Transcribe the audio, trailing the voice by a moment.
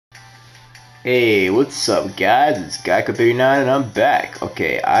Hey, what's up, guys? It's Pt.13 and I'm back.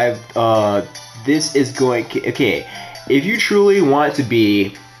 Okay, this is going. Okay, if you truly want to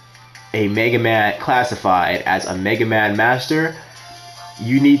be a Mega Man classified as a Mega Man master,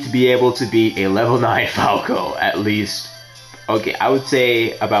 you need to be able to be a level 9 Falco at least. Okay, I would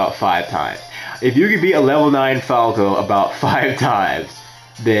say about 5 times. If you can be a level 9 Falco about 5 times,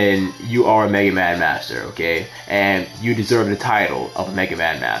 then you are a Mega Man master, okay? And you deserve the title of a Mega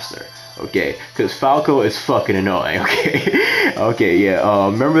Man master, okay? Because Falco is fucking annoying, okay? Okay, yeah.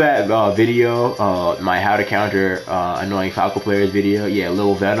 Remember that video, my How to Counter Annoying Falco Players video? Yeah,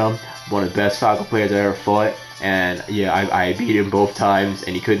 Lil Venom, one of the best Falco players I ever fought. And yeah, I beat him both times,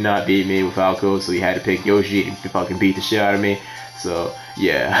 and he could not beat me with Falco, so he had to pick Yoshi to fucking beat the shit out of me. So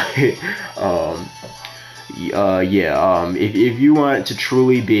yeah, um, if you want to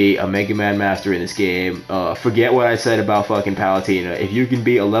truly be a Mega Man master in this game, forget what I said about fucking Palutena. If you can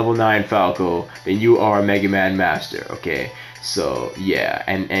be a level 9 Falco, then you are a Mega Man master, okay? So yeah,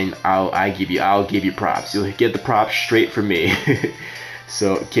 and I'll give you props. You'll get the props straight from me.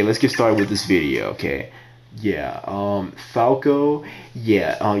 So okay, let's get started with this video, okay? Yeah, Falco,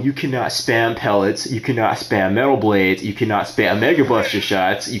 yeah, you cannot spam pellets, you cannot spam metal blades, you cannot spam Mega Buster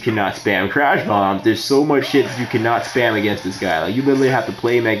shots, you cannot spam crash bombs. There's so much shit you cannot spam against this guy. Like, you literally have to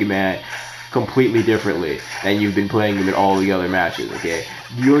play Mega Man completely differently than you've been playing him in all the other matches, okay?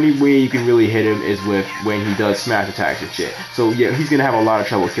 The only way you can really hit him is with when he does smash attacks and shit. So yeah, he's gonna have a lot of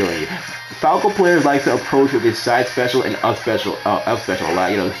trouble killing you. Falco players like to approach with his side special and up special a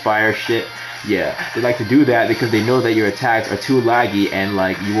lot, you know, the fire shit. Yeah, they like to do that because they know that your attacks are too laggy and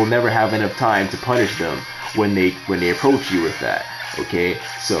like you will never have enough time to punish them when they approach you with that. Okay,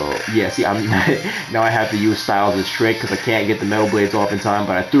 so yeah, see, I'm now I have to use Styles as trick because I can't get the metal blades off in time,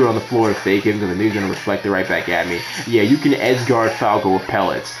 but I threw it on the floor to fake him because I knew he was gonna reflect it right back at me. Yeah, you can edge guard Falco with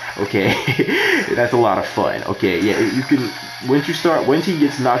pellets. Okay, that's a lot of fun. Okay, yeah, you can once he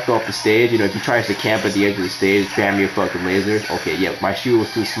gets knocked off the stage, you know, if he tries to camp at the edge of the stage, spam your fucking lasers. Okay, yeah, my shield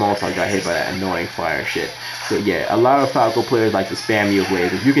was too small, so I got hit by that annoying fire shit. So yeah, a lot of Falco players like to spam you with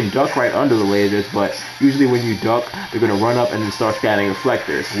lasers. You can duck right under the lasers, but usually when you duck, they're gonna run up and then start spamming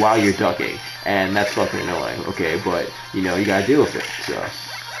reflectors while you're ducking, and that's fucking annoying. Okay, but you know you gotta deal with it. So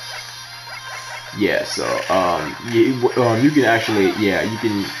yeah, so you can actually you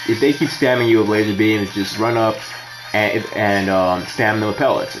can if they keep spamming you with laser beams, just run up and spam them with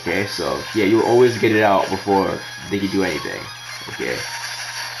pellets. Okay, so yeah, you'll always get it out before they can do anything. Okay.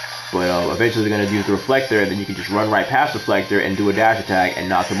 But eventually they're going to use the reflector, and then you can just run right past the reflector and do a dash attack and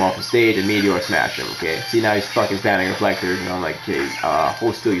knock him off the stage and meteor smash him, okay? See, now he's fucking spamming reflectors, and I'm like, okay,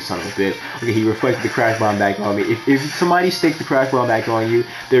 hold still, you son of a bitch. Okay, he reflected the crash bomb back on me. If somebody sticks the crash bomb back on you,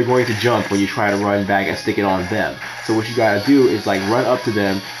 they're going to jump when you try to run back and stick it on them. So what you gotta do is, like, run up to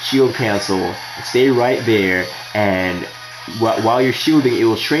them, shield cancel, stay right there, and while you're shielding, it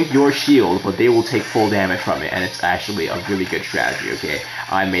will shrink your shield, but they will take full damage from it, and it's actually a really good strategy, okay?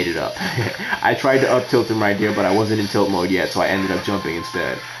 I made it up. I tried to up tilt him right there, but I wasn't in tilt mode yet, so I ended up jumping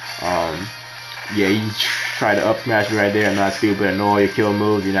instead. Yeah, you try to up smash me right there. I'm not stupid. I know all your kill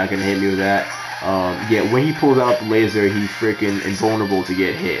moves. You're not gonna hit me with that. Yeah, when he pulls out the laser, he's freaking invulnerable to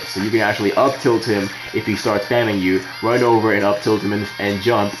get hit. So you can actually up tilt him if he starts spamming you, run over and up tilt him and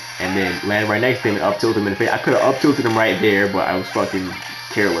jump, and then land right next to him and up tilt him in the face. I could have up tilted him right there, but I was fucking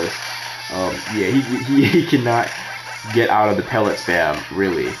careless. Yeah, he cannot get out of the pellet spam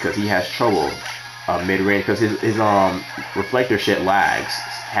really because he has trouble mid range because his reflector shit lags,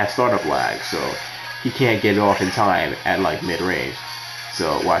 has startup lag, so he can't get it off in time at like mid range.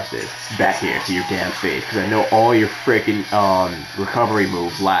 So watch this. Back here to your damn face, because I know all your freaking recovery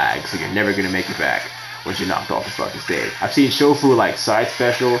moves lag, so you're never gonna make it back once you're knocked off the fucking stage. I've seen Shofu like side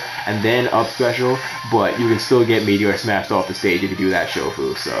special and then up special, but you can still get Meteor smashed off the stage if you do that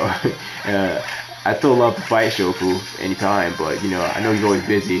Shofu. So I still love to fight Shofu anytime, but you know, I know he's always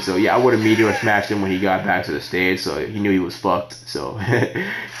busy, so yeah, I would have Meteor smashed him when he got back to the stage, so he knew he was fucked, so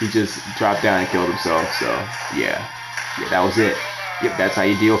he just dropped down and killed himself, so yeah, that was it. Yep, that's how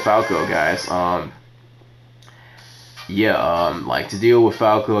you deal with Falco, guys. Like to deal with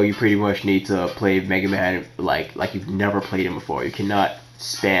Falco, you pretty much need to play Mega Man like you've never played him before. You cannot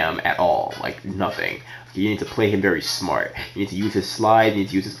spam at all, like nothing. You need to play him very smart. You need to use his slide, you need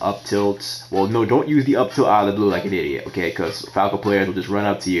to use his up tilts. Well, no, don't use the up tilt out of the blue like an idiot, okay? Because Falco players will just run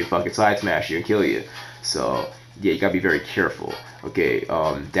up to you, fucking side smash you, and kill you. So, yeah, you gotta be very careful. Okay,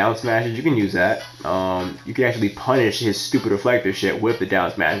 down smashes, you can use that. You can actually punish his stupid reflector shit with the down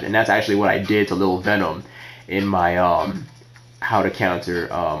smash, and that's actually what I did to Lil Venom in my how to counter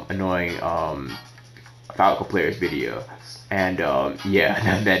annoying Falco player's video. And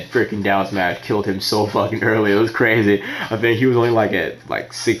yeah, that freaking down smash killed him so fucking early. It was crazy. I think he was only like at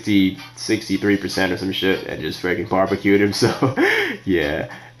like 63% or some shit, and just freaking barbecued him. So yeah,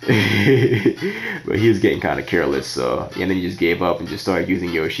 but he was getting kind of careless. So and then he just gave up and just started using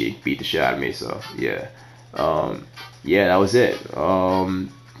Yoshi, beat the shit out of me. So yeah, yeah, that was it.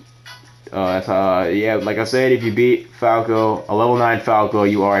 That's yeah, like I said, if you beat Falco, a level 9 Falco,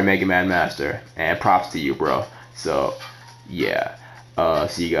 you are a Mega Man master, and props to you, bro. So yeah,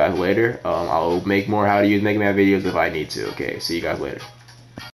 see you guys later. I'll make more how to use Mega Man videos if I need to. Okay, see you guys later.